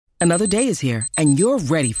Another day is here, and you're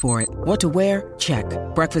ready for it. What to wear? Check.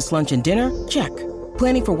 Breakfast, lunch, and dinner? Check.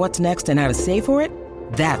 Planning for what's next and how to save for it?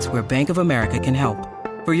 That's where Bank of America can help.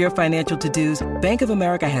 For your financial to-dos, Bank of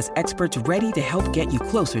America has experts ready to help get you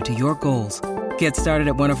closer to your goals. Get started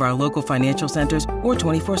at one of our local financial centers or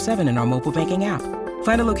 24/7 in our mobile banking app.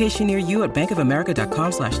 Find a location near you at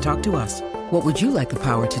bankofamerica.com/talktous. What would you like the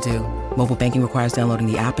power to do? Mobile banking requires downloading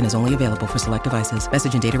the app and is only available for select devices.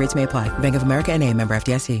 Message and data rates may apply. Bank of America N.A., member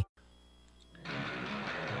FDIC.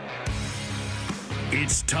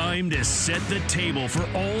 It's time to set the table for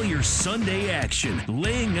all your Sunday action,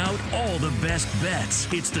 laying out all the best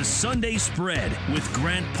bets. It's the Sunday Spread with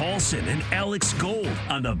Grant Paulson and Alex Gold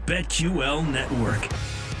on the BetQL Network.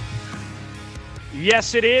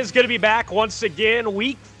 Yes, it is going to be back once again,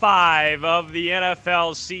 week 5 of the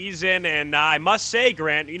NFL season. And I must say,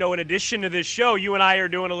 Grant, in addition to this show, you and I are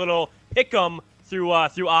doing a little pick'em through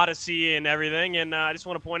Odyssey and everything. And I just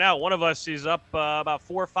want to point out, one of us is up about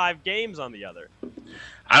 4 or 5 games on the other.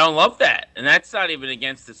 I don't love that. And that's not even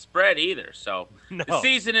against the spread either. So No. The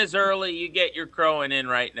season is early. You get your crowing in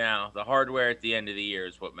right now. The hardware at the end of the year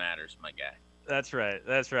is what matters, my guy. That's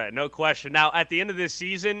right. No question. Now, at the end of this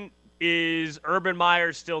season, is Urban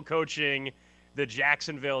Meyer still coaching the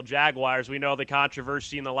Jacksonville Jaguars? We know the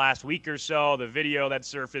controversy in the last week or so, the video that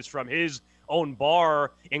surfaced from his own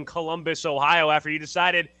bar in Columbus, Ohio, after he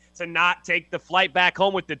decided to not take the flight back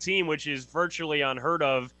home with the team, which is virtually unheard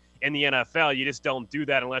of in the NFL. You just don't do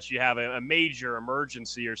that unless you have a major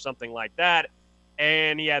emergency or something like that.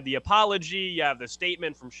 And you had the apology. You have the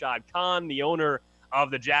statement from Shad Khan, the owner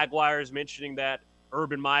of the Jaguars, mentioning that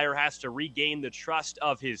Urban Meyer has to regain the trust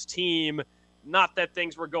of his team. Not that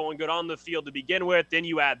things were going good on the field to begin with. Then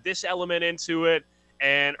you add this element into it,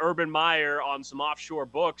 and Urban Meyer on some offshore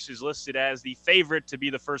books is listed as the favorite to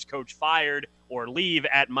be the first coach fired or leave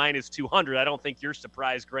at -200. I don't think you're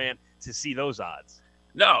surprised, Grant, to see those odds.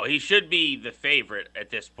 No, he should be the favorite at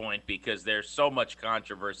this point because there's so much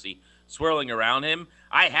controversy swirling around him.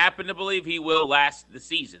 I happen to believe he will last the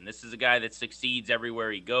season. This is a guy that succeeds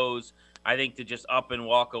everywhere he goes. I think to just up and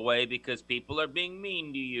walk away because people are being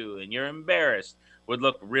mean to you and you're embarrassed would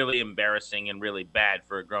look really embarrassing and really bad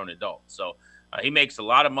for a grown adult. So he makes a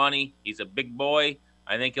lot of money. He's a big boy.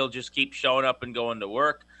 I think he'll just keep showing up and going to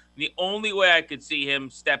work. The only way I could see him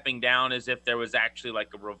stepping down is if there was actually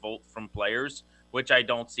like a revolt from players, which I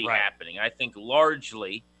don't see happening. I think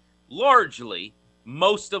largely,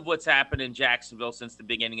 most of what's happened in Jacksonville since the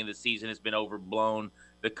beginning of the season has been overblown.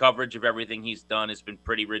 The coverage of everything he's done has been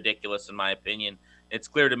pretty ridiculous, in my opinion. It's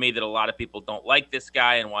clear to me that a lot of people don't like this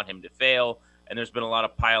guy and want him to fail, and there's been a lot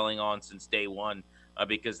of piling on since day one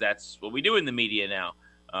because that's what we do in the media now.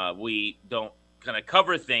 We don't kind of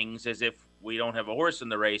cover things as if we don't have a horse in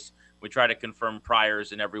the race. We try to confirm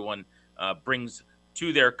priors, and everyone brings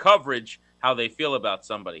to their coverage how they feel about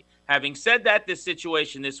somebody. Having said that, this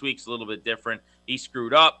situation this week's a little bit different. He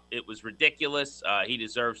screwed up. It was ridiculous. He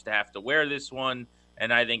deserves to have to wear this one,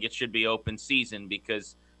 and I think it should be open season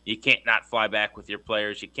because you can't not fly back with your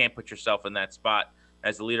players. You can't put yourself in that spot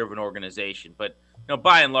as the leader of an organization. But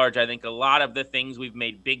by and large, I think a lot of the things we've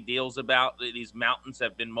made big deals about, these mountains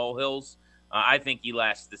have been molehills. I think he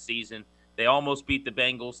lasts the season. They almost beat the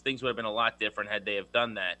Bengals. Things would have been a lot different had they have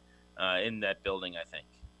done that in that building, I think.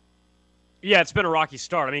 Yeah, it's been a rocky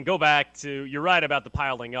start. I mean, go back to, you're right about the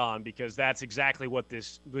piling on because that's exactly what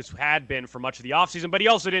this had been for much of the offseason. But he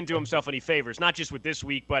also didn't do himself any favors, not just with this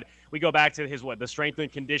week, but we go back to the strength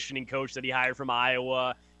and conditioning coach that he hired from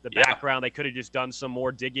Iowa, the background. They could have just done some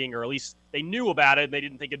more digging, or at least they knew about it and they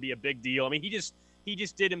didn't think it'd be a big deal. I mean, he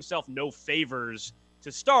just did himself no favors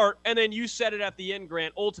to start. And then you said it at the end,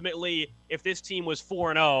 Grant. Ultimately, if this team was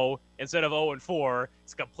 4-0 instead of 0-4,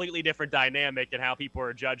 it's a completely different dynamic in how people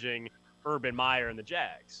are judging Urban Meyer and the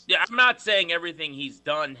Jags. Yeah, I'm not saying everything he's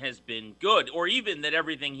done has been good or even that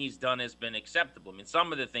everything he's done has been acceptable. I mean,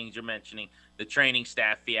 some of the things you're mentioning, the training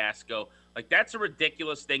staff fiasco, like that's a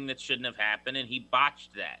ridiculous thing that shouldn't have happened, and he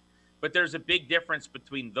botched that. But there's a big difference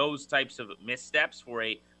between those types of missteps for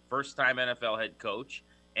a first-time NFL head coach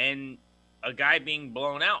and a guy being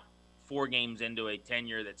blown out 4 games into a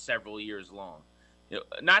tenure that's several years long.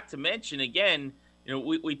 Not to mention, again,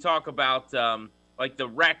 we talk about like the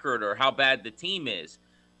record or how bad the team is.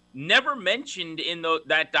 Never mentioned in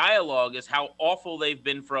that dialogue is how awful they've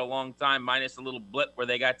been for a long time, minus a little blip where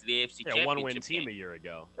they got to the AFC Championship one-win team a year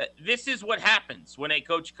ago. This is what happens when a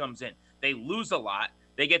coach comes in. They lose a lot.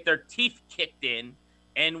 They get their teeth kicked in,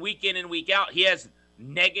 and week in and week out, he has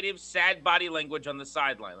negative, sad body language on the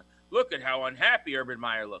sideline. Like, look at how unhappy Urban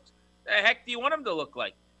Meyer looks. The heck do you want him to look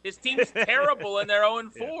like? His team's terrible, and they're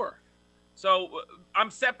 0-4. So I'm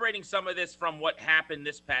separating some of this from what happened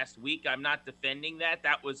this past week. I'm not defending that.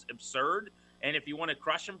 That was absurd. And if you want to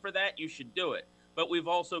crush him for that, you should do it. But we've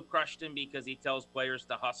also crushed him because he tells players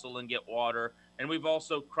to hustle and get water. And we've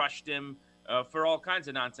also crushed him for all kinds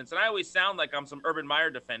of nonsense. And I always sound like I'm some Urban Meyer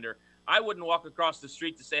defender. I wouldn't walk across the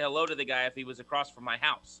street to say hello to the guy if he was across from my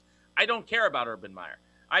house. I don't care about Urban Meyer.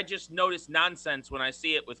 I just notice nonsense when I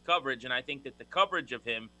see it with coverage, and I think that the coverage of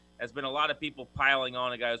him has been a lot of people piling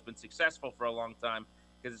on a guy who's been successful for a long time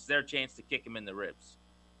because it's their chance to kick him in the ribs.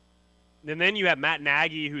 And then you have Matt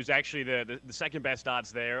Nagy, who's actually the second best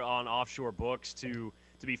odds there on offshore books to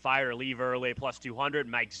be fired or leave early, plus 200.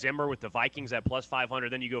 Mike Zimmer with the Vikings at plus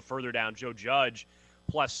 500. Then you go further down, Joe Judge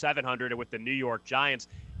plus 700 with the New York Giants.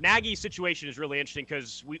 Nagy's situation is really interesting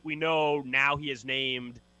because we know now he has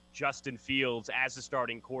named Justin Fields as the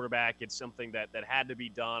starting quarterback. It's something that had to be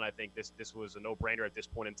done. I think this was a no-brainer at this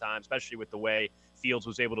point in time, especially with the way Fields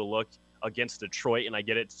was able to look against Detroit. And I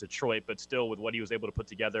get it's Detroit, but still with what he was able to put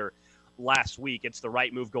together last week, it's the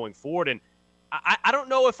right move going forward. And I don't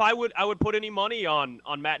know if I would put any money on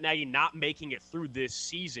Matt Nagy not making it through this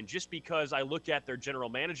season, just because I look at their general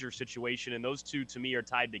manager situation, and those two to me are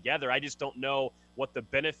tied together. I just don't know what the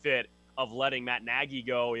benefit of letting Matt Nagy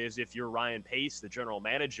go is if you're Ryan Pace, the general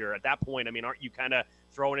manager. At that point, I mean, aren't you kind of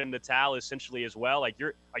throwing in the towel essentially as well? Like,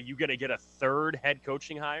 are you going to get a third head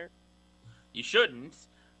coaching hire? You shouldn't,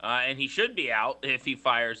 and he should be out if he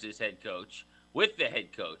fires his head coach with the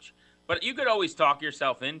head coach. But you could always talk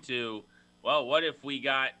yourself into, well, what if we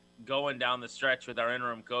got going down the stretch with our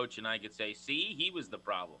interim coach and I could say, see, he was the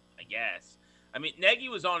problem, I guess. I mean, Nagy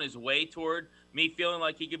was on his way toward me feeling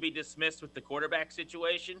like he could be dismissed with the quarterback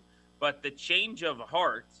situation, but the change of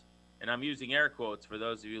heart, and I'm using air quotes for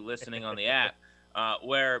those of you listening on the app,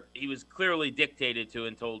 where he was clearly dictated to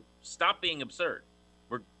and told, stop being absurd.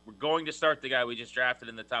 We're going to start the guy we just drafted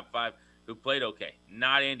in the top 5 who played okay,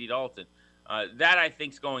 not Andy Dalton. That, I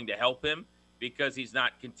think, is going to help him because he's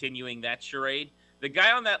not continuing that charade. The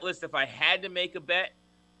guy on that list, if I had to make a bet,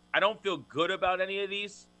 I don't feel good about any of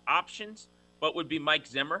these options, but would be Mike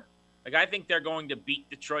Zimmer. Like, I think they're going to beat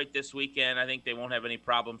Detroit this weekend. I think they won't have any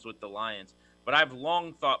problems with the Lions. But I've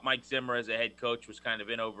long thought Mike Zimmer as a head coach was kind of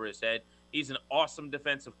in over his head. He's an awesome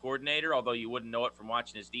defensive coordinator, although you wouldn't know it from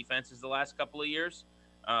watching his defenses the last couple of years.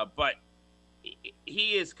 But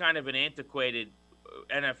he is kind of an antiquated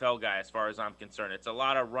NFL guy as far as I'm concerned. It's a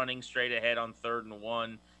lot of running straight ahead on 3rd and 1,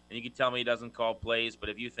 and you can tell me he doesn't call plays, but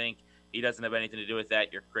if you think he doesn't have anything to do with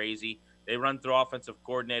that, you're crazy. They run through offensive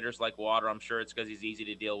coordinators like water. I'm sure it's because he's easy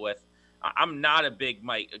to deal with. I'm not a big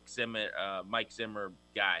Mike Zimmer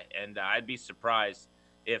guy, and I'd be surprised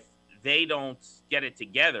if they don't get it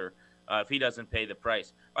together if he doesn't pay the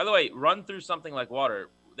price. By the way, run through something like water.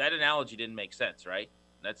 That analogy didn't make sense, right?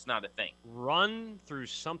 That's not a thing. Run through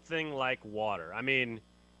something like water. I mean,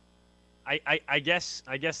 I guess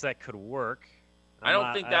that could work. I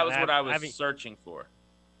don't think that was what I was searching for.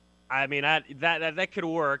 I mean, that could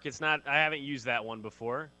work. It's not. I haven't used that one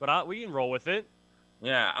before, but we can roll with it.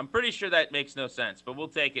 Yeah, I'm pretty sure that makes no sense, but we'll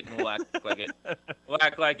take it and we'll act like it. We'll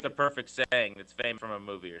act like the perfect saying that's famous from a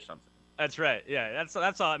movie or something. That's right. Yeah,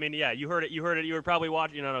 that's all. I mean, yeah, you heard it. You were probably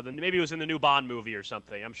watching. Maybe it was in the new Bond movie or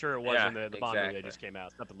something. I'm sure it was in the Bond movie that just came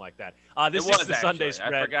out. Something like that. This is the Sunday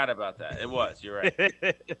spread. I forgot about that. It was. You're right.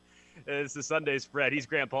 It's the Sunday spread. He's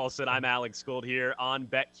Grant Paulson. I'm Alex Gold here on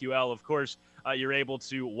BetQL. Of course, you're able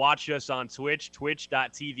to watch us on Twitch,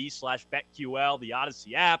 twitch.tv/BetQL, the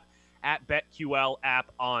Odyssey app, at BetQL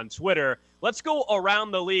app on Twitter. Let's go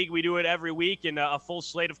around the league. We do it every week, and a full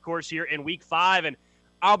slate, of course, here in Week 5. And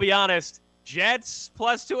I'll be honest, Jets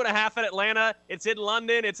plus 2.5 at Atlanta. It's in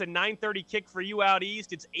London. It's a 9:30 kick for you out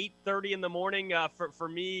east. It's 8:30 in the morning for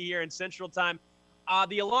me here in Central Time.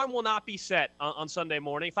 The alarm will not be set on Sunday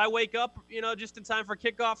morning. If I wake up, just in time for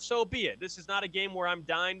kickoff, so be it. This is not a game where I'm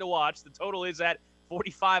dying to watch. The total is at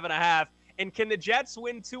 45.5. And can the Jets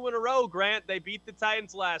win 2 in a row, Grant? They beat the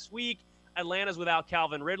Titans last week. Atlanta's without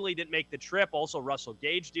Calvin Ridley, didn't make the trip. Also, Russell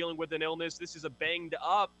Gage dealing with an illness. This is a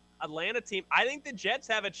banged-up Atlanta team. I think the Jets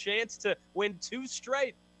have a chance to win 2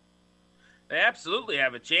 straight. They absolutely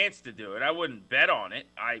have a chance to do it. I wouldn't bet on it.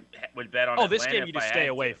 I would bet on Atlanta. This game you just stay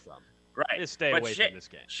away from. Right. Just stay away from this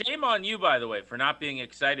game. Shame on you, by the way, for not being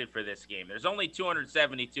excited for this game. There's only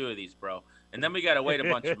 272 of these, bro. And then we got to wait a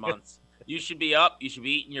bunch of months. You should be up. You should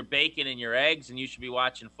be eating your bacon and your eggs, and you should be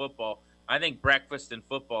watching football. I think breakfast and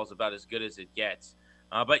football is about as good as it gets.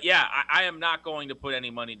 But, yeah, I am not going to put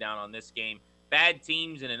any money down on this game. Bad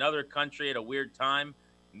teams in another country at a weird time,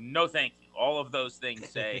 no thank you. All of those things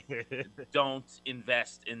say don't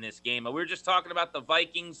invest in this game. We were just talking about the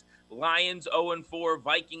Vikings. Lions 0-4,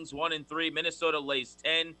 Vikings 1-3. Minnesota lays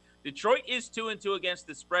 10. Detroit is 2-2 against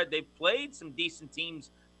the spread. They've played some decent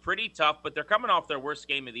teams pretty tough, but they're coming off their worst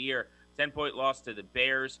game of the year. 10-point loss to the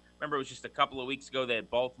Bears. Remember, it was just a couple of weeks ago they had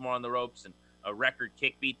Baltimore on the ropes and a record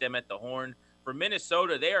kick beat them at the Horn. For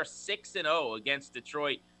Minnesota, they are 6-0 against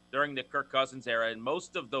Detroit during the Kirk Cousins era, and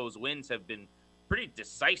most of those wins have been pretty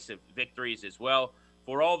decisive victories as well.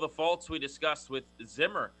 For all the faults we discussed with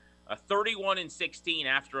Zimmer, 31-16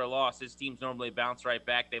 after a loss. His teams normally bounce right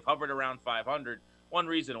back. They've hovered around 500. One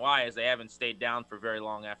reason why is they haven't stayed down for very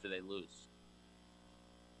long after they lose.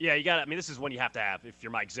 Yeah, you got it. I mean, this is one you have to have if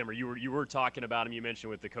you're Mike Zimmer. You were talking about him. You mentioned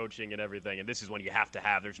with the coaching and everything, and this is one you have to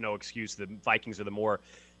have. There's no excuse. The Vikings are the more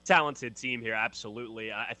talented team here,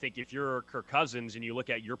 absolutely. I think if you're Kirk Cousins and you look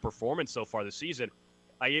at your performance so far this season,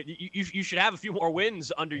 you should have a few more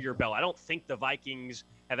wins under your belt. I don't think the Vikings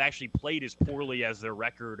have actually played as poorly as their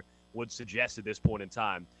record would suggest at this point in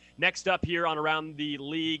time. Next up here on Around the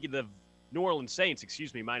League, the New Orleans Saints,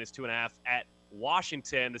 -2.5 at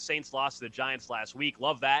Washington. The Saints lost to the Giants last week.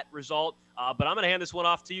 Love that result. But I'm going to hand this one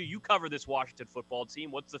off to you. You cover this Washington football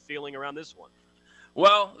team. What's the feeling around this one?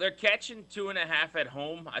 Well, they're catching 2.5 at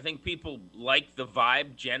home. I think people like the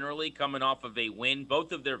vibe generally coming off of a win.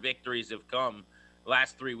 Both of their victories have come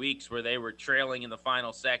last 3 weeks where they were trailing in the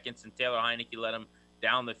final seconds and Taylor Heineke led them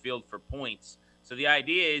down the field for points. So the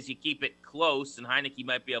idea is you keep it close, and Heineke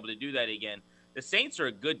might be able to do that again. The Saints are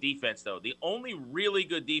a good defense, though. The only really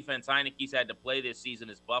good defense Heineke's had to play this season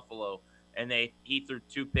is Buffalo, and he threw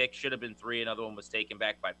 2 picks, should have been 3. Another one was taken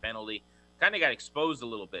back by penalty. Kind of got exposed a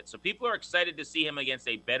little bit. So people are excited to see him against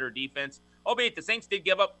a better defense, albeit the Saints did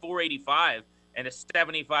give up 485 and a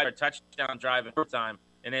 75 touchdown drive in overtime,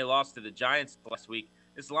 and they lost to the Giants last week.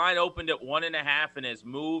 This line opened at 1.5 and has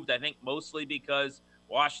moved, I think, mostly because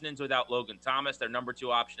Washington's without Logan Thomas, their number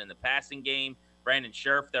 2 option in the passing game. Brandon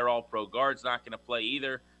Scherf, their all-pro guard's not going to play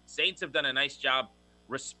either. Saints have done a nice job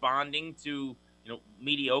responding to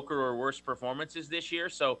mediocre or worse performances this year.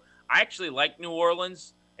 So I actually like New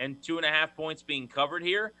Orleans and 2.5 points being covered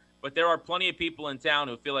here, but there are plenty of people in town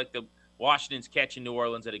who feel like the Washington's catching New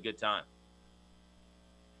Orleans at a good time.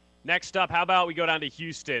 Next up, how about we go down to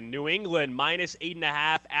Houston? New England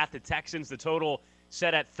 -8.5 at the Texans. The total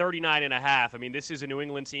set at 39.5. I mean, this is a New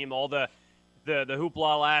England team. All the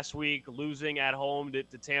hoopla last week, losing at home to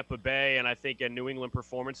Tampa Bay, and I think a New England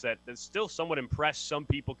performance that still somewhat impressed some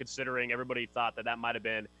people, considering everybody thought that might have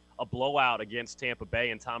been a blowout against Tampa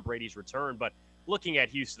Bay and Tom Brady's return. But looking at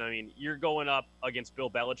Houston, I mean, you're going up against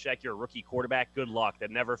Bill Belichick. You're a rookie quarterback. Good luck.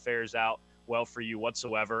 That never fares out well for you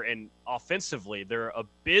whatsoever. And offensively, they're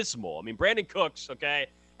abysmal. I mean, Brandon Cooks,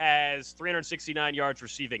 has 369 yards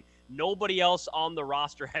receiving. Nobody else on the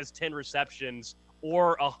roster has 10 receptions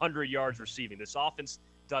or 100 yards receiving. This offense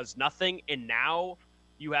does nothing, and now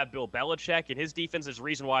you have Bill Belichick, and his defense is the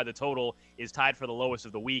reason why the total is tied for the lowest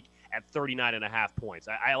of the week at 39.5 points.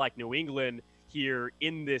 I like New England here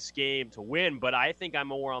in this game to win, but I think I'm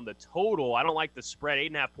more on the total. I don't like the spread.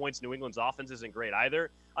 8.5 points. New England's offense isn't great either.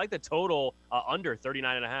 I like the total under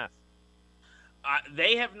 39.5.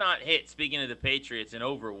 They have not hit, speaking of the Patriots, in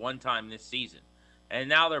over one time this season. And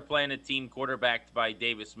now they're playing a team quarterbacked by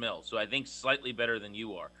Davis Mills, who I think slightly better than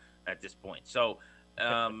you are at this point. So,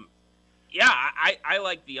 I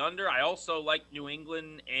like the under. I also like New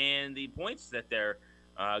England and the points that they're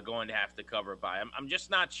going to have to cover by. I'm just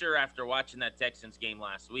not sure after watching that Texans game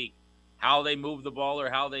last week how they move the ball or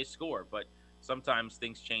how they score. But sometimes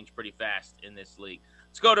things change pretty fast in this league.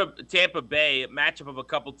 Let's go to Tampa Bay, a matchup of a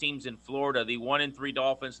couple teams in Florida. The 1-3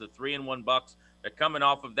 Dolphins, the 3-1 Bucks. They're coming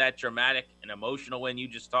off of that dramatic and emotional win you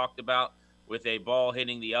just talked about with a ball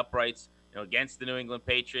hitting the uprights against the New England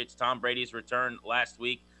Patriots. Tom Brady's return last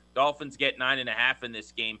week. Dolphins get 9.5 in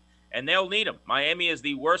this game, and they'll need them. Miami is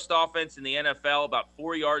the worst offense in the NFL, about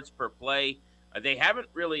 4 yards per play. They haven't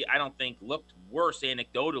really, I don't think, looked worse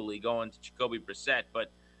anecdotally going to Jacoby Brissett,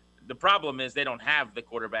 but the problem is they don't have the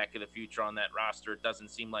quarterback of the future on that roster. It doesn't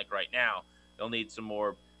seem like right now. They'll need some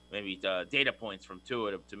more maybe data points from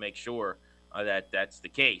Tua to make sure that that's the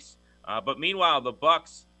case. But meanwhile, the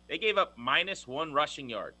Bucks, they gave up -1 rushing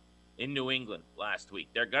yard in New England last week.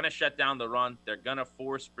 They're going to shut down the run. They're going to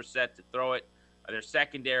force Brissett to throw it. Their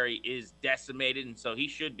secondary is decimated, and so he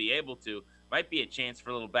should be able to. Might be a chance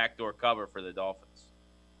for a little backdoor cover for the Dolphins.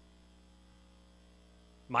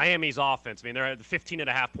 Miami's offense, I mean, they're at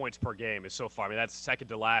 15.5 points per game is so far. I mean, that's second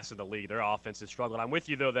to last in the league. Their offense is struggling. I'm with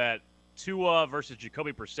you, though, that Tua versus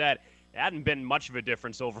Jacoby Brissett, it hadn't been much of a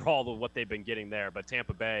difference overall with what they've been getting there. But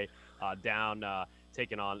Tampa Bay down,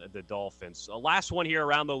 taking on the Dolphins. Last one here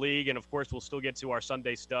around the league, and, of course, we'll still get to our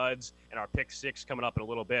Sunday studs and our pick six coming up in a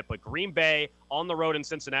little bit. But Green Bay on the road in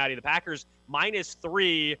Cincinnati. The Packers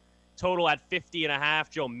 -3. total at 50.5.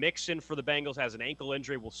 Joe Mixon for the Bengals has an ankle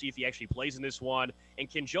injury. We'll see if he actually plays in this one. And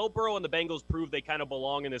can Joe Burrow and the Bengals prove they kind of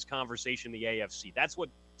belong in this conversation in the AFC? That's what,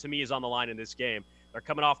 to me, is on the line in this game. They're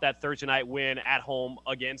coming off that Thursday night win at home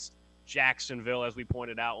against Jacksonville, as we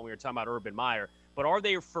pointed out when we were talking about Urban Meyer. But are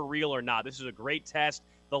they for real or not? This is a great test.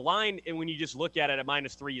 The line, and when you just look at it at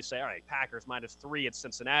 -3, you say, all right, Packers -3 at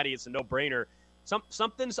Cincinnati. It's a no-brainer.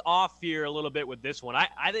 Something's off here a little bit with this one.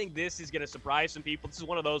 I think this is going to surprise some people. This is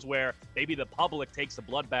one of those where maybe the public takes a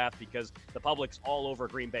bloodbath because the public's all over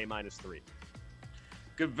Green Bay -3.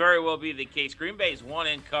 Could very well be the case. Green Bay's won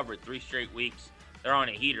and covered 3 straight weeks. They're on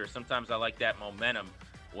a heater. Sometimes I like that momentum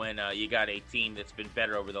when you got a team that's been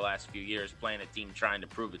better over the last few years playing a team trying to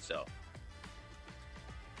prove itself.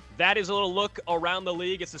 That is a little look around the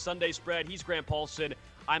league. It's the Sunday Spread. He's Grant Paulson.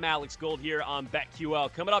 I'm Alex Gold here on BetQL.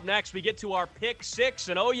 Coming up next, we get to our Pick 6,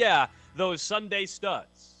 and oh yeah, those Sunday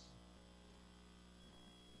studs.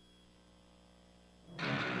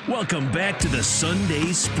 Welcome back to the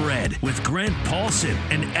Sunday Spread with Grant Paulson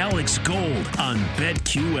and Alex Gold on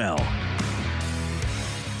BetQL.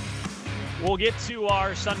 We'll get to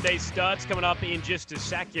our Sunday studs coming up in just a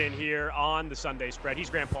second here on the Sunday Spread. He's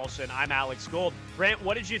Grant Paulson. I'm Alex Gold. Grant,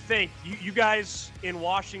 what did you think? You guys in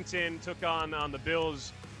Washington took on the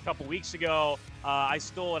Bills a couple weeks ago. I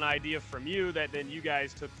stole an idea from you that then you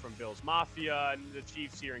guys took from Bills Mafia, and the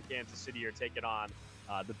Chiefs here in Kansas City are taking on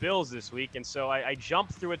the Bills this week. And so I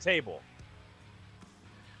jumped through a table.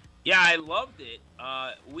 Yeah, I loved it.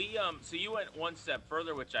 So you went one step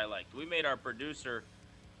further, which I liked. We made our producer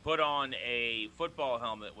put on a football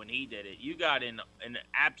helmet when he did it. You got in an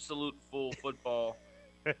absolute full football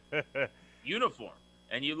uniform,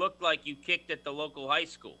 and you looked like you kicked at the local high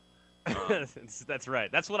school. That's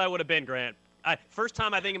right. That's what I would have been, Grant. First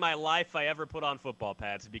time I think in my life I ever put on football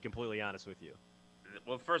pads, to be completely honest with you.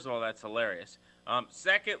 Well, first of all, that's hilarious.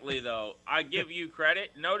 Secondly, though, I give you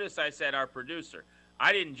credit. Notice I said our producer.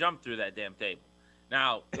 I didn't jump through that damn table.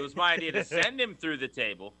 Now, it was my idea to send him through the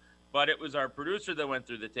table, but it was our producer that went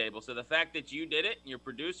through the table. So the fact that you did it and your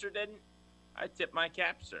producer didn't, I tip my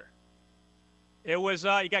cap, sir. It was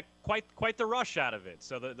you got quite the rush out of it.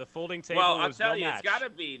 So the folding table Well, I'll was tell no you, match. it's got to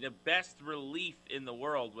be the best relief in the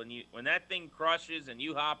world when that thing crushes and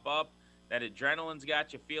you hop up, that adrenaline's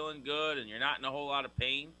got you feeling good and you're not in a whole lot of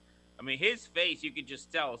pain. I mean, his face, you could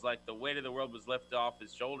just tell, was like the weight of the world was lifted off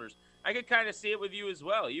his shoulders. I could kind of see it with you as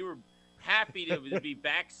well. You were happy to be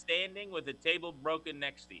back standing with a table broken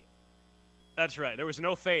next to you. That's right. There was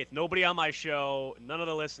no faith. Nobody on my show, none of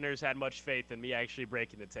the listeners had much faith in me actually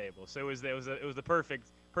breaking the table. So it was the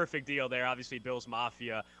perfect deal there. Obviously, Bills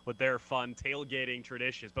Mafia with their fun tailgating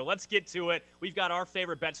traditions. But let's get to it. We've got our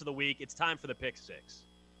favorite bets of the week. It's time for the Pick 6.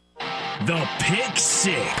 The Pick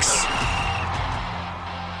 6.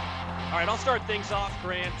 All right, I'll start things off,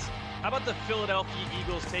 Grant. How about the Philadelphia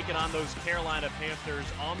Eagles taking on those Carolina Panthers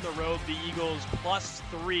on the road? The Eagles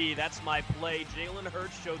 +3. That's my play. Jalen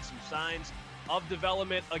Hurts showed some signs of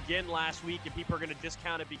development again last week, and people are going to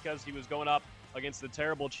discount it because he was going up against the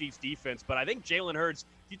terrible Chiefs defense. But I think Jalen Hurts,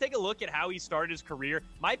 if you take a look at how he started his career,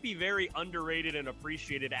 might be very underrated and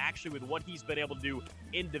appreciated actually with what he's been able to do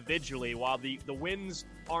individually. While the wins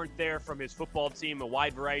aren't there from his football team, a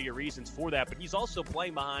wide variety of reasons for that, but he's also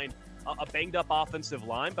playing behind a banged-up offensive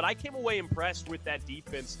line. But I came away impressed with that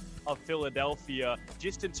defense of Philadelphia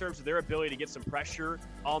just in terms of their ability to get some pressure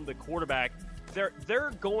on the quarterback.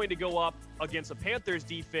 They're going to go up against a Panthers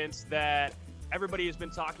defense that everybody has been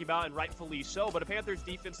talking about, and rightfully so, but a Panthers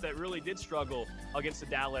defense that really did struggle against the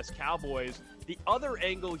Dallas Cowboys. The other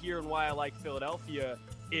angle here and why I like Philadelphia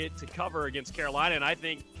to cover against Carolina, and I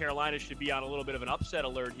think Carolina should be on a little bit of an upset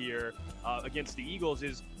alert here against the Eagles,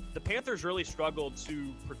 is the Panthers really struggled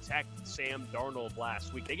to protect Sam Darnold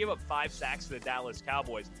last week. They gave up 5 sacks to the Dallas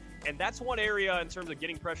Cowboys. And that's one area in terms of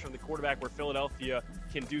getting pressure on the quarterback where Philadelphia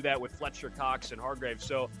can do that with Fletcher Cox and Hargrave.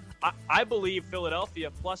 So I believe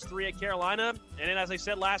Philadelphia +3 at Carolina. And then, as I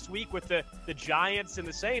said last week with the Giants and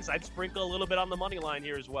the Saints, I'd sprinkle a little bit on the money line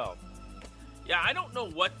here as well. Yeah, I don't know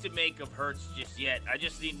what to make of Hurts just yet. I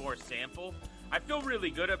just need more sample. I feel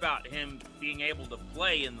really good about him being able to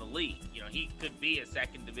play in the league. You know, he could be a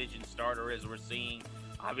second division starter as we're seeing.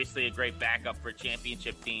 Obviously a great backup for a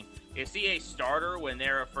championship team. Is he a starter when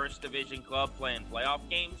they're a first division club playing playoff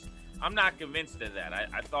games? I'm not convinced of that.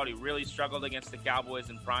 I thought he really struggled against the Cowboys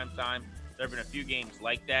in prime time. There have been a few games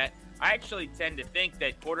like that. I actually tend to think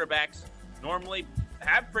that quarterbacks normally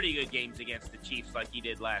have pretty good games against the Chiefs like he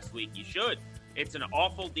did last week. You should. It's an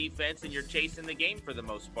awful defense, and you're chasing the game for the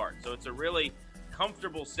most part. So it's a really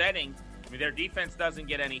comfortable setting. I mean, their defense doesn't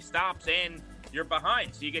get any stops, and you're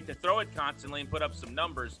behind. So you get to throw it constantly and put up some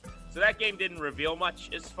numbers. So that game didn't reveal much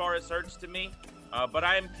as far as Hurts to me, but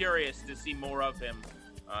I am curious to see more of him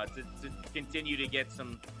to continue to get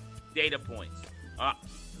some data points.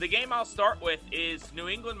 The game I'll start with is New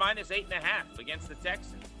England minus 8.5 against the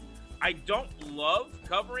Texans. I don't love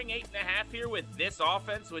covering 8.5 here with this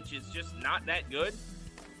offense, which is just not that good,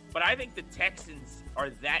 but I think the Texans are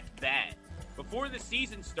that bad. Before the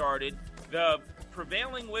season started, the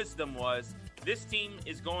prevailing wisdom was this team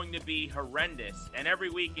is going to be horrendous, and every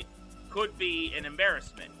week it could be an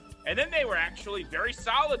embarrassment. And then they were actually very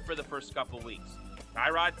solid for the first couple weeks.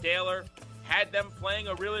 Tyrod Taylor had them playing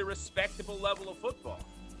a really respectable level of football.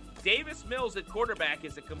 Davis Mills at quarterback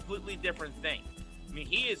is a completely different thing. I mean,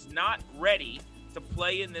 he is not ready to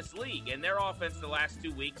play in this league, and their offense the last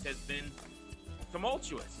 2 weeks has been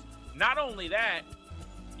tumultuous. Not only that,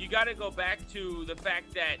 you got to go back to the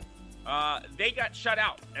fact that they got shut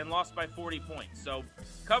out and lost by 40 points. So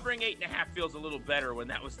covering 8.5 feels a little better when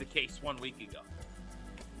that was the case 1 week ago.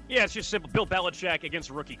 Yeah, it's just simple. Bill Belichick against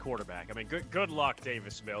a rookie quarterback. I mean, good luck,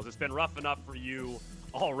 Davis Mills. It's been rough enough for you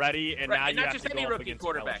already, and now and you not have just to any go up rookie against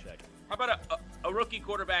quarterback. Belichick. How about a rookie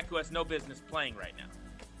quarterback who has no business playing right now?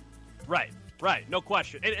 Right, no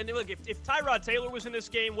question. And look, if Tyrod Taylor was in this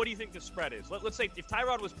game, what do you think the spread is? Let's say if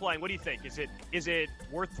Tyrod was playing, what do you think? Is it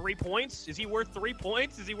worth 3 points? Is he worth 3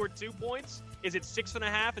 points? Is he worth 2 points? Is it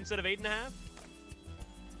 6.5 instead of 8.5?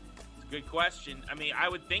 Good question. I mean, I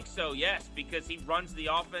would think so, yes, because he runs the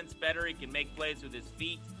offense better. He can make plays with his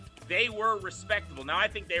feet. They were respectable. Now, I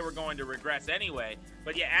think they were going to regress anyway,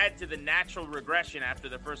 but you add to the natural regression after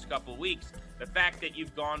the first couple weeks, the fact that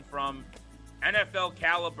you've gone from NFL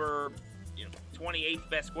caliber, 28th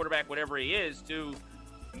best quarterback, whatever he is, to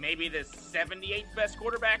maybe the 78th best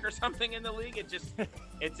quarterback or something in the league.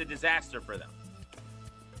 It's a disaster for them.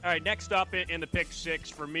 All right, next up in the pick six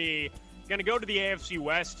for me, going to go to the AFC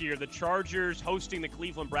West here. The Chargers hosting the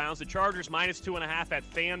Cleveland Browns. The Chargers minus 2.5 at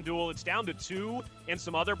FanDuel. It's down to 2 in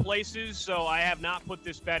some other places, so I have not put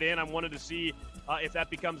this bet in. I wanted to see if that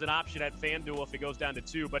becomes an option at FanDuel if it goes down to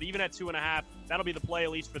 2. But even at 2.5, that'll be the play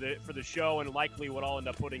at least for the show and likely what I'll end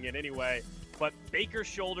up putting in anyway. But Baker's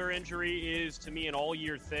shoulder injury is, to me, an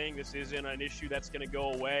all-year thing. This isn't an issue that's going to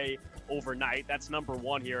go away overnight. That's number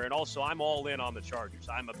one here. And also, I'm all in on the Chargers.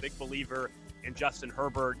 I'm a big believer in Justin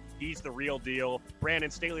Herbert. He's the real deal.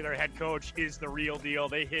 Brandon Staley, their head coach, is the real deal.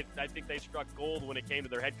 I think they struck gold when it came to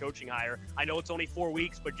their head coaching hire. I know it's only 4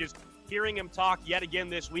 weeks, but just hearing him talk yet again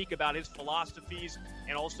this week about his philosophies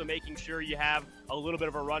and also making sure you have a little bit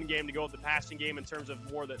of a run game to go with the passing game in terms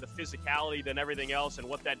of more the physicality than everything else and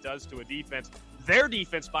what that does to a defense. Their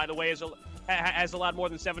defense, by the way, has allowed more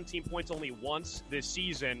than 17 points only once this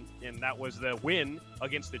season, and that was the win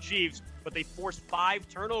against the Chiefs, but they forced 5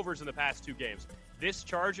 turnovers in the past 2 games. This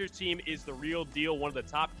Chargers team is the real deal, one of the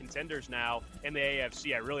top contenders now in the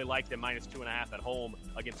AFC. I really like them minus 2.5 at home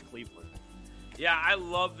against Cleveland. Yeah, I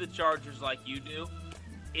love the Chargers like you do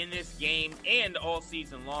in this game and all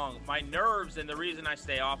season long. My nerves, and the reason I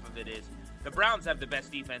stay off of it, is the Browns have the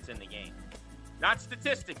best defense in the game. Not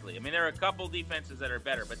statistically. I mean, there are a couple defenses that are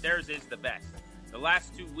better, but theirs is the best. The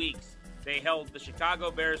last 2 weeks, they held the Chicago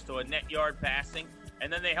Bears to a net yard passing,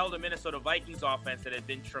 and then they held a Minnesota Vikings offense that had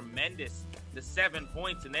been tremendous to 7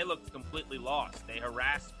 points, and they looked completely lost. They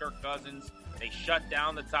harassed Kirk Cousins. They shut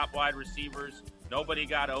down the top wide receivers. Nobody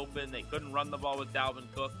got open. They couldn't run the ball with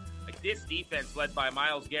Dalvin Cook. Like, this defense, led by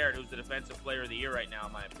Myles Garrett, who's the Defensive Player of the Year right now,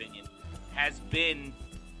 in my opinion, has been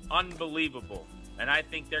unbelievable. And I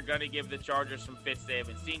think they're going to give the Chargers some fits they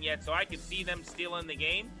haven't seen yet. So I could see them stealing the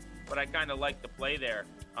game, but I kind of like the play there.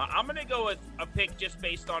 I'm going to go with a pick just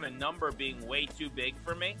based on a number being way too big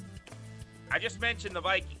for me. I just mentioned the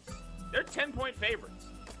Vikings. They're 10-point favorites.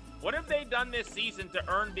 What have they done this season to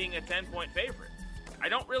earn being a 10-point favorite? I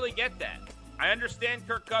don't really get that. I understand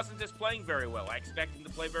Kirk Cousins is playing very well. I expect him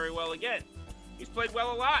to play very well again. He's played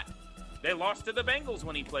well a lot. They lost to the Bengals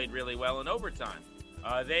when he played really well in overtime.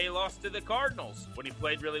 They lost to the Cardinals when he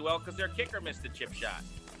played really well because their kicker missed a chip shot.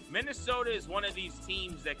 Minnesota is one of these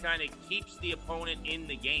teams that kind of keeps the opponent in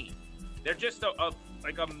the game. They're just a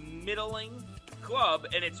middling club,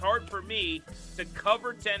 and it's hard for me to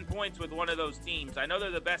cover 10 points with one of those teams. I know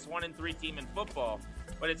they're the best 1-3 team in football,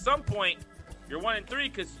 but at some point, you're 1-3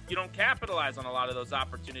 because you don't capitalize on a lot of those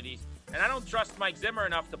opportunities. And I don't trust Mike Zimmer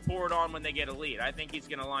enough to pour it on when they get a lead. I think he's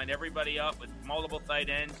going to line everybody up with multiple tight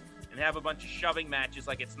ends and have a bunch of shoving matches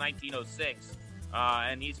like it's 1906.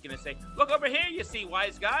 And he's going to say, look over here, you see,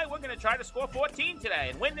 wise guy. We're going to try to score 14 today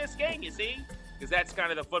and win this game, you see? Because that's kind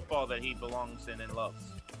of the football that he belongs in and loves.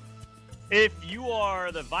 If you are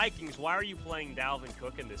the Vikings, why are you playing Dalvin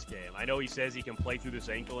Cook in this game? I know he says he can play through this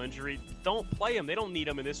ankle injury. Don't play him. They don't need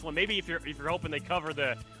him in this one. Maybe if you're hoping they cover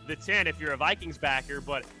the 10, if you're a Vikings backer,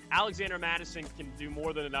 but Alexander Mattison can do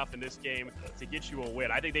more than enough in this game to get you a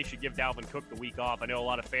win. I think they should give Dalvin Cook the week off. I know a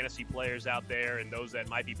lot of fantasy players out there and those that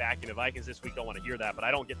might be backing the Vikings this week don't want to hear that, but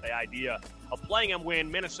I don't get the idea of playing him when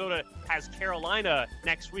Minnesota has Carolina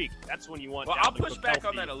next week. That's when you want Well, Dalvin I'll push Cook back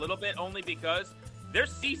healthy. on that a little bit, only because their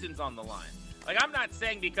season's on the line. Like, I'm not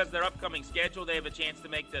saying because their upcoming schedule they have a chance to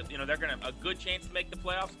make they're going to have a good chance to make the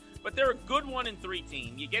playoffs, but they're a good 1-3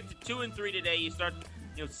 team. You get to 2-3 today, you start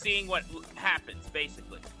seeing what happens.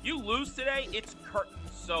 Basically, you lose today, it's curtains.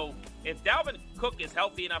 So if Dalvin Cook is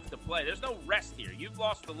healthy enough to play, there's no rest here. You've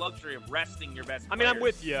lost the luxury of resting your best players. I'm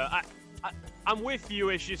with you. I'm with you.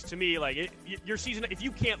 It's just, to me, like, your season. If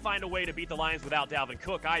you can't find a way to beat the Lions without Dalvin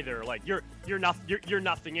Cook either, like, you're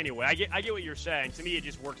nothing anyway. I get what you're saying. To me, it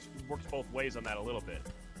just works both ways on that a little bit.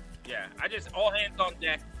 Yeah, all hands on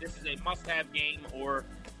deck. This is a must-have game, or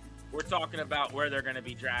we're talking about where they're going to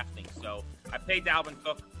be drafting. So I pay Dalvin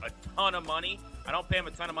Cook a ton of money. I don't pay him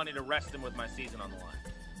a ton of money to rest him with my season on the line.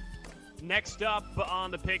 Next up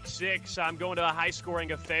on the pick six, I'm going to a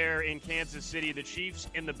high-scoring affair in Kansas City. The Chiefs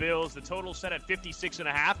and the Bills. The total set at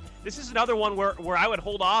 56.5. This is another one where I would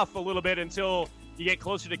hold off a little bit until you get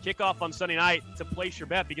closer to kickoff on Sunday night to place your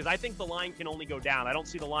bet, because I think the line can only go down. I don't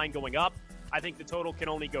see the line going up. I think the total can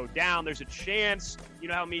only go down. There's a chance, you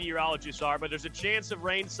know how meteorologists are, but there's a chance of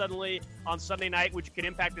rain suddenly on Sunday night, which could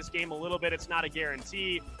impact this game a little bit. It's not a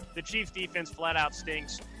guarantee. The Chiefs defense flat out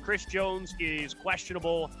stinks. Chris Jones is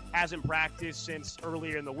questionable, hasn't practiced since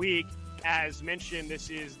earlier in the week. As mentioned, this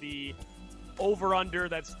is the over-under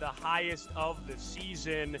that's the highest of the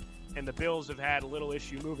season, and the Bills have had a little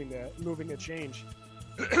issue moving the change.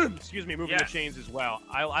 Excuse me, moving the chains as well.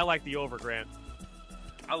 I like the over, Grant.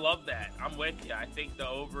 I love that. I'm with you. I think the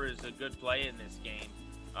over is a good play in this game.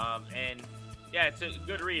 And, yeah, it's a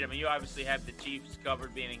good read. I mean, you obviously have the Chiefs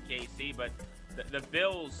covered being in KC, but the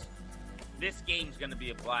Bills, this game's going to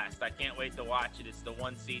be a blast. I can't wait to watch it. It's the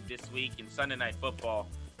 1 seed this week, and Sunday Night Football,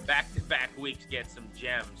 back-to-back weeks, get some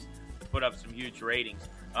gems to put up some huge ratings.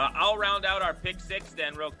 I'll round out our pick six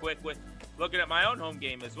then real quick with looking at my own home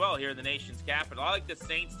game as well here in the nation's capital. I like the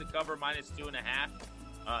Saints to cover -2.5.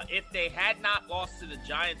 If they had not lost to the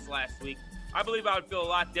Giants last week, I believe I would feel a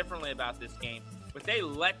lot differently about this game. But they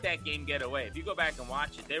let that game get away. If you go back and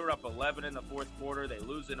watch it, they were up 11 in the fourth quarter. They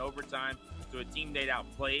lose in overtime to a team they'd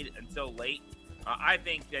outplayed until late. I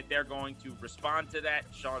think that they're going to respond to that.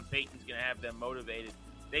 Sean Payton's going to have them motivated.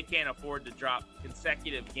 They can't afford to drop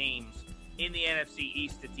consecutive games in the NFC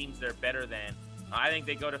East to teams they're better than. I think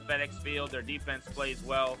they go to FedEx Field. Their defense plays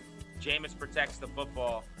well. Jameis protects the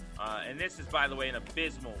football. And this is, by the way, an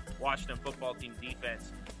abysmal Washington football team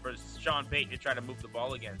defense for Sean Payton to try to move the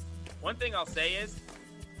ball against. One thing I'll say is,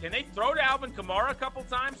 can they throw to Alvin Kamara a couple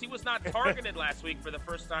times? He was not targeted last week for the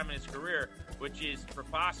first time in his career, which is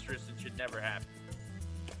preposterous and should never happen.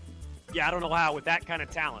 Yeah, I don't know how, with that kind of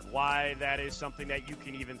talent, why that is something that you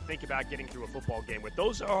can even think about getting through a football game with.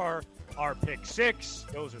 Those are our pick six.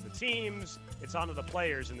 Those are the teams. It's on to the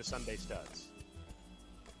players in the Sunday Studs.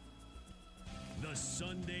 The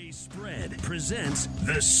Sunday Spread presents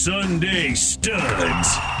the Sunday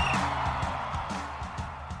Studs.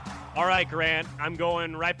 All right, Grant, I'm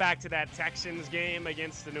going right back to that Texans game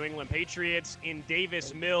against the New England Patriots in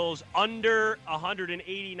Davis Mills, under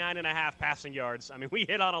 189.5 passing yards. I mean, we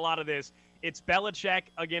hit on a lot of this. It's Belichick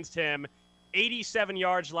against him. 87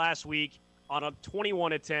 yards last week on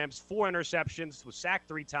 21 attempts, 4 interceptions, was sacked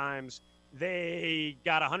 3 times. They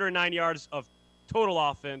got 109 yards of total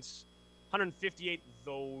offense, 158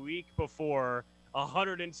 the week before,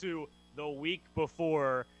 102 the week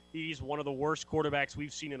before. He's one of the worst quarterbacks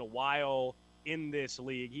we've seen in a while in this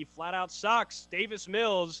league. He flat out sucks. Davis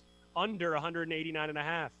Mills, under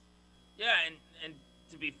 189.5. Yeah, and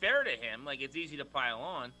to be fair to him, like, it's easy to pile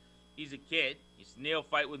on. He's a kid. He's a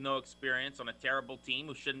neophyte with no experience on a terrible team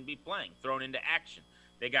who shouldn't be playing, thrown into action.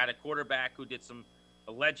 They got a quarterback who did some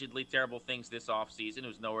allegedly terrible things this offseason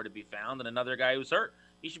who's nowhere to be found, and another guy who's hurt.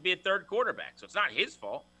 He should be a third quarterback, so it's not his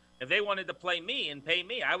fault. If they wanted to play me and pay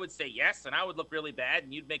me, I would say yes, and I would look really bad,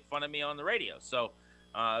 and you'd make fun of me on the radio. So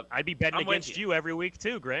I'd be betting against you every week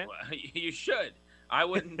too, Grant. Well, you should. I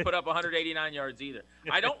wouldn't put up 189 yards either.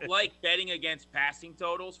 I don't like betting against passing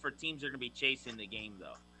totals for teams that are going to be chasing the game,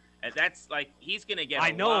 though. And that's like, he's going to get I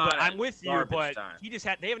a know, lot but I'm with you, but time. he just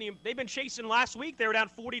had, they've been chasing last week. They were down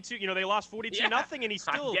 42. They lost 42-0, and he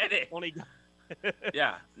still get it. only got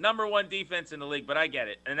yeah, number 1 defense in the league, but I get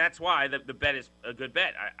it. And that's why the bet is a good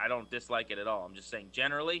bet. I don't dislike it at all. I'm just saying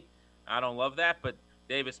generally, I don't love that, but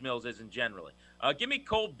Davis Mills isn't generally. Give me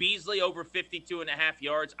Cole Beasley over 52.5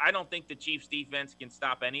 yards. I don't think the Chiefs defense can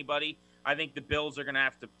stop anybody. I think the Bills are going to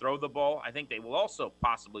have to throw the ball. I think they will also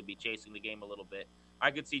possibly be chasing the game a little bit.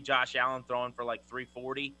 I could see Josh Allen throwing for like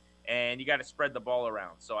 340, and you got to spread the ball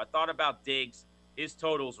around. So I thought about Diggs. His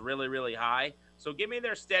total's really, really high. So give me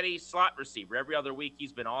their steady slot receiver. Every other week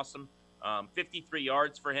he's been awesome. 53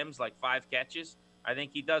 yards for him is like 5 catches. I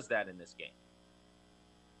think he does that in this game.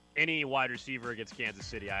 Any wide receiver against Kansas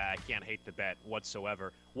City, I can't hate the bet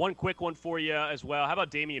whatsoever. One quick one for you as well. How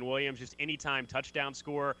about Damian Williams, just anytime touchdown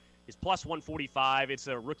score? He's plus 145. It's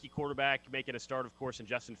a rookie quarterback making a start, of course, in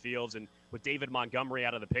Justin Fields. And with David Montgomery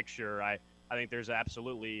out of the picture, I think there's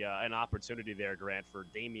absolutely an opportunity there, Grant, for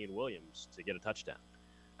Damian Williams to get a touchdown.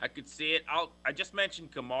 I could see it. I just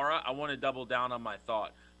mentioned Kamara. I want to double down on my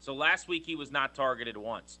thought. So last week he was not targeted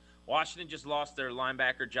once. Washington just lost their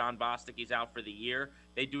linebacker, John Bostic. He's out for the year.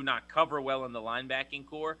 They do not cover well in the linebacking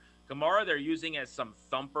core. Kamara they're using as some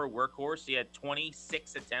thumper workhorse. He had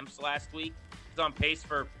 26 attempts last week. He's on pace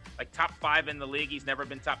for like top 5 in the league. He's never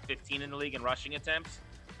been top 15 in the league in rushing attempts.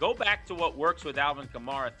 Go back to what works with Alvin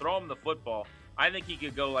Kamara. Throw him the football. I think he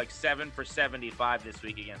could go like 7 for 75 this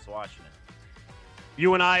week against Washington.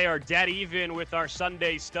 You and I are dead even with our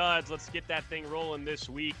Sunday studs. Let's get that thing rolling this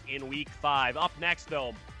week in Week 5. Up next, though,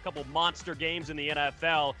 a couple monster games in the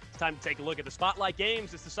NFL. It's time to take a look at the Spotlight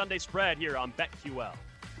games. It's the Sunday Spread here on BetQL.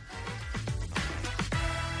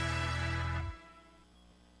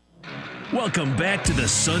 Welcome back to the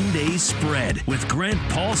Sunday Spread with Grant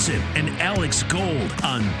Paulson and Alex Gold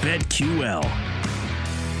on BetQL.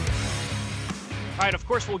 All right, of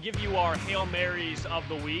course, we'll give you our Hail Marys of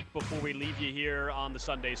the week before we leave you here on the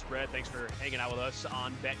Sunday Spread. Thanks for hanging out with us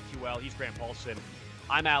on BetQL. He's Grant Paulson.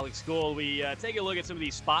 I'm Alex Gould. We take a look at some of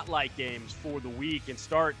these Spotlight games for the week and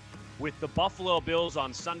start with the Buffalo Bills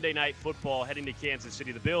on Sunday Night Football heading to Kansas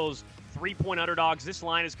City. The Bills, 3-point underdogs. This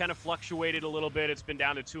line has kind of fluctuated a little bit. It's been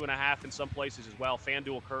down to 2.5 in some places as well.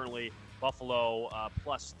 FanDuel currently, Buffalo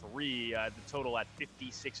plus 3, the total at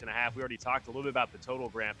 56.5. We already talked a little bit about the total,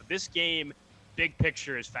 Grant, but this game, big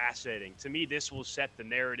picture, is fascinating. To me, this will set the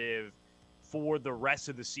narrative for the rest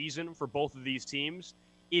of the season for both of these teams.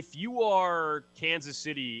 If you are Kansas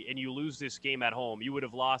City and you lose this game at home, you would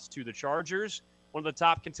have lost to the Chargers, one of the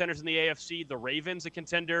top contenders in the AFC, the Ravens, a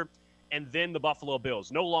contender, and then the Buffalo Bills.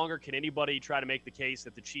 No longer can anybody try to make the case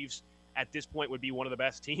that the Chiefs at this point would be one of the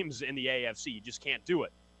best teams in the AFC. You just can't do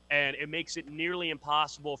it. And it makes it nearly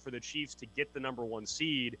impossible for the Chiefs to get the number 1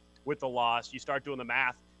 seed with the loss. You start doing the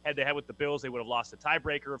math. Head-to-head with the Bills, they would have lost a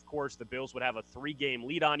tiebreaker, of course. The Bills would have a 3-game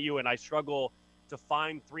lead on you, and I struggle to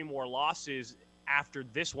find 3 more losses after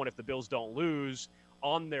this one if the Bills don't lose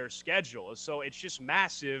on their schedule. So it's just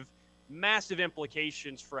massive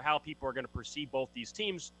implications for how people are going to perceive both these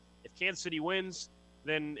teams. If Kansas City wins,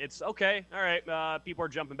 then it's okay. All right, people are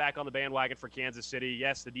jumping back on the bandwagon for Kansas City.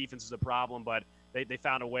 Yes, the defense is a problem, but they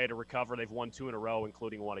found a way to recover. They've won 2 in a row,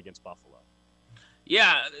 including 1 against Buffalo.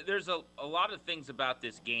 Yeah, there's a lot of things about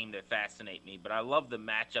this game that fascinate me, but I love the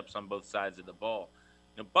matchups on both sides of the ball.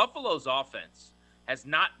 You know, Buffalo's offense has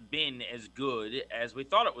not been as good as we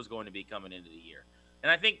thought it was going to be coming into the year.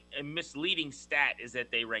 And I think a misleading stat is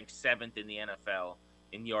that they rank 7th in the NFL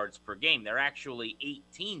in yards per game. They're actually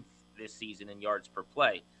 18th this season in yards per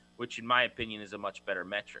play, which in my opinion is a much better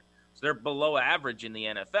metric. So they're below average in the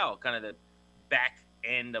NFL, kind of the back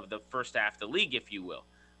end of the first half of the league, if you will.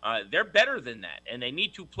 They're better than that, and they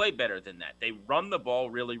need to play better than that. They run the ball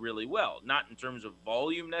really, really well, not in terms of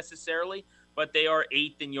volume necessarily, but they are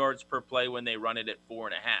 8th in yards per play when they run it at 4.5.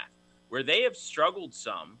 Where they have struggled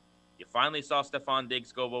some, you finally saw Stephon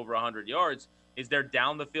Diggs go over 100 yards, is their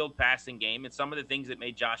down-the-field passing game and some of the things that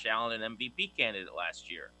made Josh Allen an MVP candidate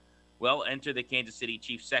last year. Well, enter the Kansas City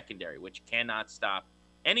Chiefs secondary, which cannot stop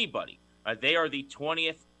anybody. They are the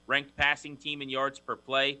 20th ranked passing team in yards per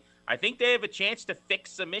play. I think they have a chance to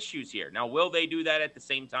fix some issues here. Now, will they do that at the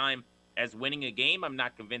same time as winning a game? I'm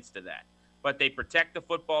not convinced of that. But they protect the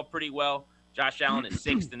football pretty well. Josh Allen is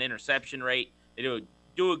 6th in interception rate. They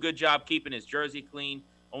do a good job keeping his jersey clean.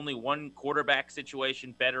 Only 1 quarterback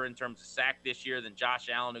situation better in terms of sack this year than Josh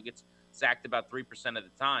Allen, who gets sacked about 3% of the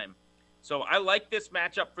time. So I like this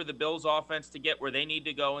matchup for the Bills offense to get where they need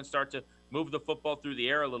to go and start to move the football through the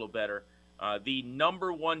air a little better. The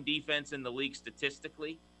number 1 defense in the league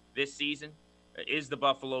statistically this season is the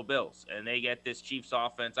Buffalo Bills, and they get this Chiefs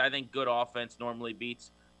offense. I think good offense normally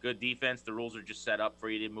beats good defense. The rules are just set up for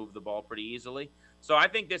you to move the ball pretty easily. So I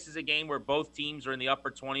think this is a game where both teams are in the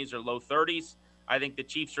upper 20s or low 30s. I think the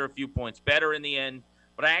Chiefs are a few points better in the end,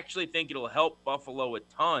 but I actually think it'll help Buffalo a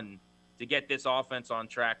ton to get this offense on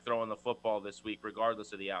track throwing the football this week,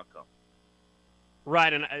 regardless of the outcome.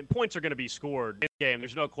 Right, and points are going to be scored in the game.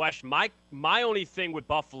 There's no question. My only thing with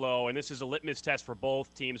Buffalo, and this is a litmus test for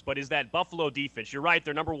both teams, but is that Buffalo defense. You're right,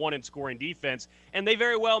 they're number one in scoring defense, and they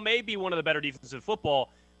very well may be one of the better defenses in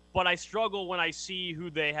football, but I struggle when I see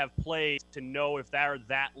who they have played to know if they're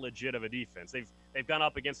that legit of a defense. They've gone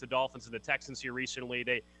up against the Dolphins and the Texans here recently.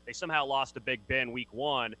 They somehow lost to Big Ben week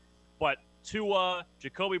 1, but Tua,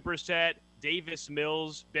 Jacoby Brissett, Davis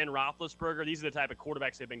Mills, Ben Roethlisberger, these are the type of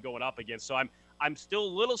quarterbacks they've been going up against. So I'm still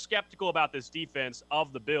a little skeptical about this defense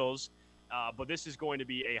of the Bills, but this is going to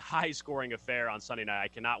be a high-scoring affair on Sunday night. I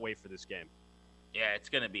cannot wait for this game. Yeah, it's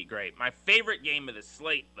going to be great. My favorite game of the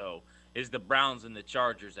slate, though, is the Browns and the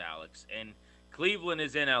Chargers, Alex. And Cleveland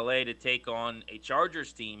is in L.A. to take on a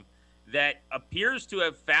Chargers team that appears to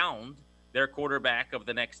have found their quarterback of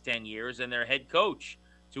the next 10 years and their head coach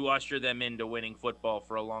to usher them into winning football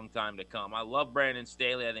for a long time to come. I love Brandon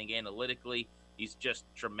Staley. I think analytically he's just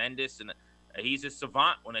tremendous, and he's a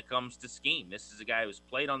savant when it comes to scheme. This is a guy who's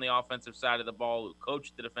played on the offensive side of the ball, who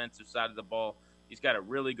coached the defensive side of the ball. He's got a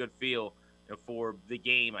really good feel for the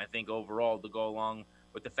game, I think, overall, to go along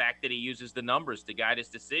with the fact that he uses the numbers to guide his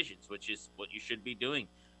decisions, which is what you should be doing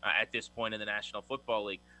at this point in the National Football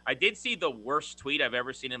League. I did see the worst tweet I've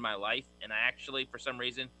ever seen in my life, and I actually, for some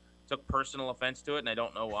reason, took personal offense to it, and I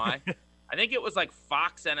don't know why. I think it was like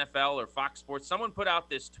Fox NFL or Fox Sports. Someone put out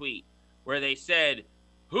this tweet where they said,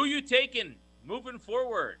 "Who you taking moving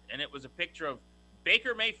forward?" And it was a picture of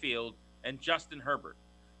Baker Mayfield and Justin Herbert.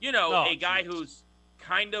 You know, a guy who's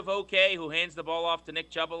kind of okay, who hands the ball off to Nick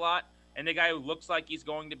Chubb a lot, and a guy who looks like he's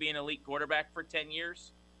going to be an elite quarterback for 10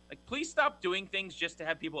 years. Like, please stop doing things just to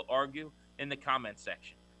have people argue in the comments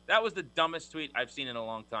section. That was the dumbest tweet I've seen in a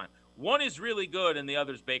long time. One is really good, and the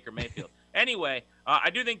other's Baker Mayfield. Anyway, I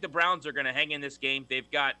do think the Browns are going to hang in this game. They've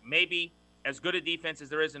got maybe as good a defense as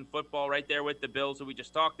there is in football right there with the Bills, who we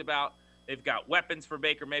just talked about. They've got weapons for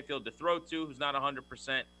Baker Mayfield to throw to, who's not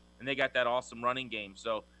 100%, and they got that awesome running game.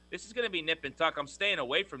 So this is going to be nip and tuck. I'm staying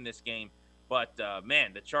away from this game, but,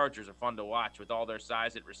 man, the Chargers are fun to watch with all their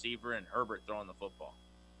size at receiver and Herbert throwing the football.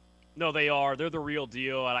 No, they are. They're the real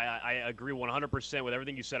deal, and I agree 100% with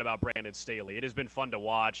everything you said about Brandon Staley. It has been fun to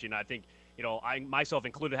watch, and I think, I myself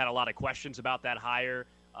included had a lot of questions about that hire,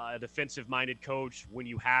 a defensive-minded coach when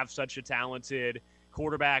you have such a talented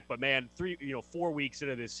quarterback. But, man, 4 weeks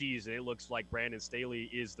into this season, it looks like Brandon Staley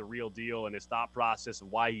is the real deal, and his thought process and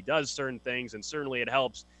why he does certain things, and certainly it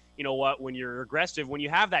helps. You know what, when you're aggressive, when you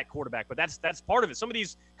have that quarterback, but that's part of it. Some of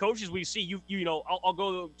these coaches we see, I'll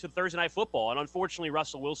go to Thursday Night Football, and unfortunately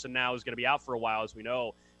Russell Wilson now is going to be out for a while, as we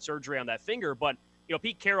know, surgery on that finger. But,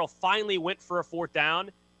 Pete Carroll finally went for a 4th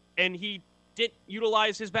down, and he didn't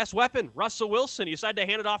utilize his best weapon, Russell Wilson. He decided to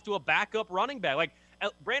hand it off to a backup running back. Like,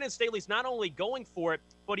 Brandon Staley's not only going for it,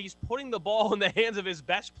 but he's putting the ball in the hands of his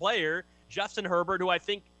best player, Justin Herbert, who I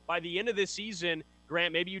think by the end of this season,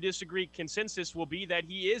 Grant, maybe you disagree, consensus will be that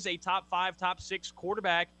he is a top 5, top 6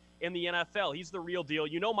 quarterback in the NFL. He's the real deal.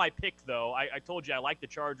 You know my pick, though. I told you I like the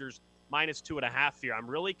Chargers -2.5 here. I'm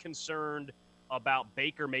really concerned about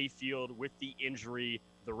Baker Mayfield with the injury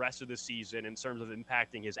the rest of the season in terms of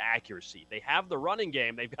impacting his accuracy. They have the running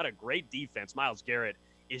game. They've got a great defense. Myles Garrett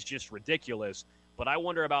is just ridiculous. But I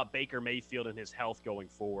wonder about Baker Mayfield and his health going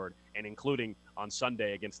forward, and including on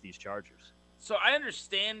Sunday against these Chargers. So I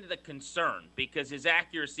understand the concern because his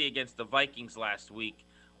accuracy against the Vikings last week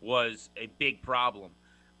was a big problem.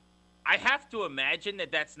 I have to imagine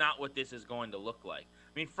that that's not what this is going to look like.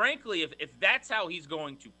 I mean, frankly, if that's how he's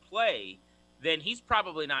going to play, then he's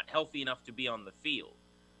probably not healthy enough to be on the field.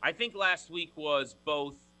 I think last week was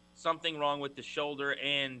both something wrong with the shoulder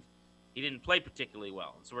and he didn't play particularly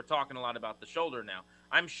well. And so we're talking a lot about the shoulder now.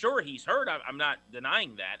 I'm sure he's hurt. I'm not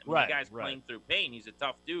denying that. I mean, the guy's playing through pain. He's a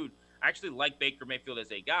tough dude. I actually like Baker Mayfield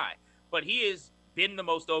as a guy, but he has been the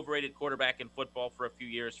most overrated quarterback in football for a few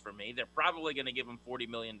years for me. They're probably going to give him $40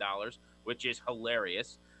 million, which is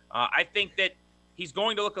hilarious. I think that he's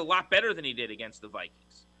going to look a lot better than he did against the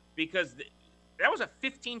Vikings because that was a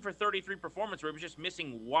 15 for 33 performance where he was just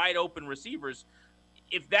missing wide open receivers.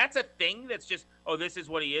 If that's a thing that's just, this is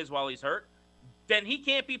what he is while he's hurt, then he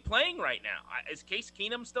can't be playing right now. Is Case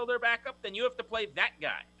Keenum still their backup? Then you have to play that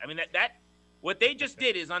guy. I mean, that what they just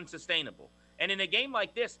did is unsustainable. And in a game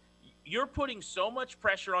like this, you're putting so much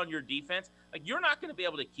pressure on your defense. Like, you're not going to be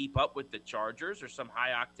able to keep up with the Chargers or some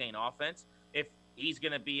high-octane offense if he's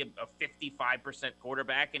going to be a 55%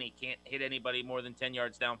 quarterback and he can't hit anybody more than 10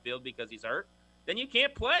 yards downfield because he's hurt. Then you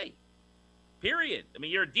can't play, period. I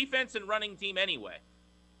mean, you're a defense and running team anyway.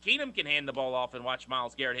 Keenum can hand the ball off and watch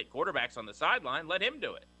Myles Garrett hit quarterbacks on the sideline. Let him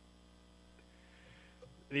do it.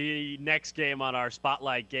 The next game on our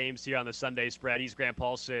Spotlight Games here on the Sunday Spread, he's Grant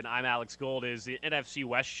Paulson, I'm Alex Gold, is the NFC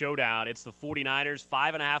West Showdown. It's the 49ers,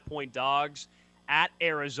 5.5-point dogs at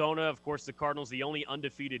Arizona. Of course, the Cardinals, the only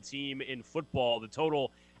undefeated team in football. The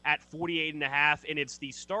total at 48.5, and it's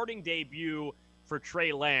the starting debut for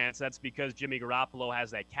Trey Lance. That's because Jimmy Garoppolo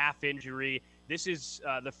has that calf injury. This is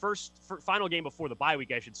the final game before the bye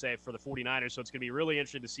week, I should say, for the 49ers, so it's going to be really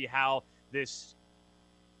interesting to see how this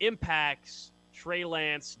impacts Trey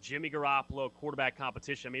Lance, Jimmy Garoppolo, quarterback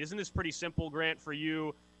competition. I mean, isn't this pretty simple, Grant, for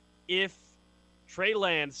you? If Trey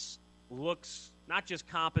Lance looks not just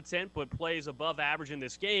competent, but plays above average in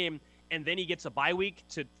this game, and then he gets a bye week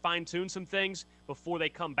to fine-tune some things before they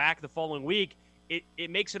come back the following week, it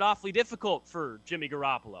makes it awfully difficult for Jimmy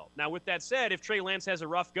Garoppolo. Now, with that said, if Trey Lance has a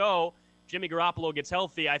rough go, Jimmy Garoppolo gets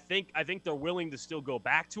healthy, I think they're willing to still go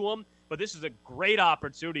back to him. But this is a great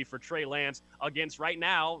opportunity for Trey Lance against, right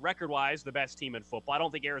now, record-wise, the best team in football. I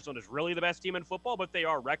don't think Arizona's really the best team in football, but they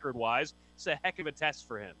are record-wise. It's a heck of a test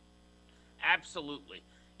for him. Absolutely.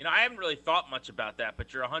 I haven't really thought much about that,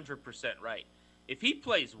 but you're 100% right. If he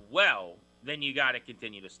plays well, then you got to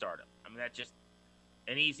continue to start him. I mean, that's just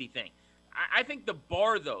an easy thing. I think the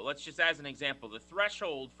bar, though, let's just as an example, the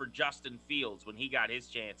threshold for Justin Fields when he got his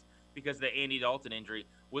chance because of the Andy Dalton injury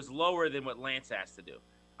was lower than what Lance has to do.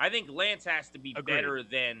 I think Lance has to be better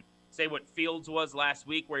than, say, what Fields was last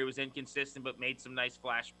week, where he was inconsistent but made some nice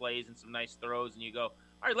flash plays and some nice throws, and you go, all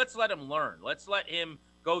right, let's let him learn. Let's let him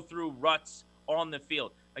go through ruts on the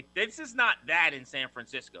field. Like, this is not that in San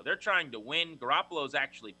Francisco. They're trying to win. Garoppolo's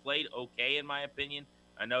actually played okay, in my opinion.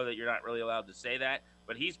 I know that you're not really allowed to say that,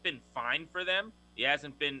 but he's been fine for them. He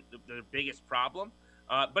hasn't been the biggest problem.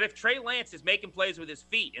 But if Trey Lance is making plays with his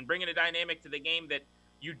feet and bringing a dynamic to the game that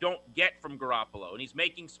you don't get from Garoppolo, and he's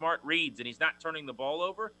making smart reads and he's not turning the ball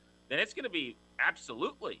over, then it's going to be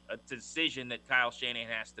absolutely a decision that Kyle Shanahan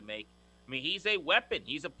has to make. I mean, he's a weapon.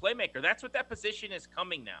 He's a playmaker. That's what that position is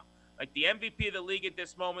coming now. Like, the MVP of the league at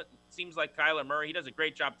this moment seems like Kyler Murray. He does a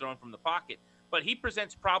great job throwing from the pocket, but he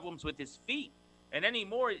presents problems with his feet. And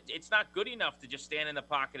anymore, it's not good enough to just stand in the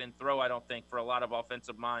pocket and throw, I don't think, for a lot of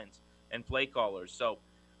offensive minds and play callers. So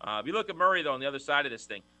if you look at Murray, though, on the other side of this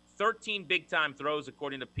thing, 13 big-time throws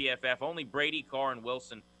according to PFF. Only Brady, Carr, and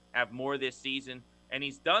Wilson have more this season. And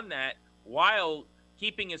he's done that while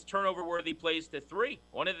keeping his turnover-worthy plays to 3.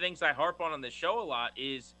 One of the things I harp on this show a lot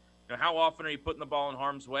is, how often are you putting the ball in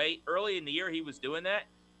harm's way? Early in the year, he was doing that.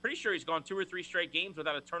 Pretty sure he's gone 2 or 3 straight games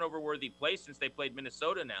without a turnover-worthy play since they played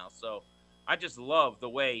Minnesota now. So I just love the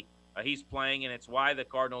way he's playing, and it's why the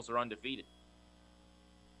Cardinals are undefeated.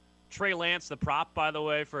 Trey Lance, the prop, by the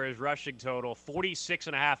way, for his rushing total,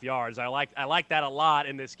 46.5 yards. I like that a lot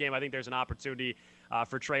in this game. I think there's an opportunity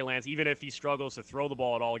for Trey Lance, even if he struggles to throw the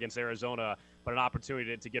ball at all against Arizona, but an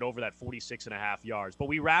opportunity to get over that 46.5 yards. But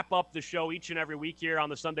we wrap up the show each and every week here on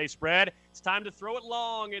the Sunday Spread. It's time to throw it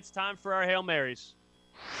long. It's time for our Hail Marys.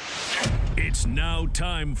 It's now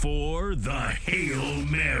time for the Hail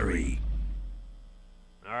Mary.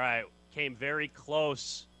 All right, came very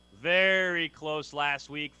close last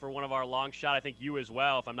week for one of our long shot. I think you as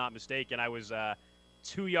well, if I'm not mistaken. I was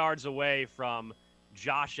 2 yards away from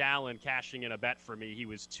Josh Allen cashing in a bet for me. He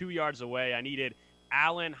was 2 yards away. I needed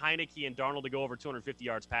Allen, Heineke, and Darnold to go over 250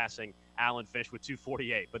 yards passing. Allen finished with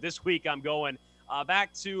 248. But this week I'm going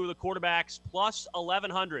back to the quarterbacks plus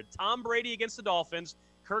 1,100. Tom Brady against the Dolphins,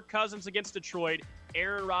 Kirk Cousins against Detroit,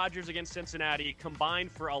 Aaron Rodgers against Cincinnati,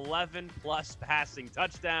 combined for 11-plus passing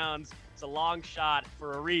touchdowns. It's a long shot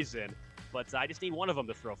for a reason, but I just need one of them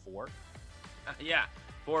to throw 4. Yeah,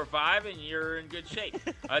 4 or 5, and you're in good shape.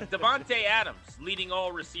 Devontae Adams leading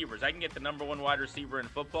all receivers. I can get the number 1 wide receiver in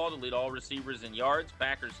football to lead all receivers in yards.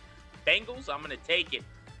 Packers, Bengals, I'm going to take it.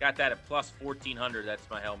 Got that at plus 1,400. That's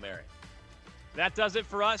my Hail Mary. That does it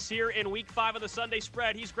for us here in Week 5 of the Sunday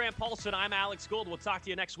Spread. He's Grant Paulson. I'm Alex Gold. We'll talk to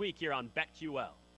you next week here on BetQL.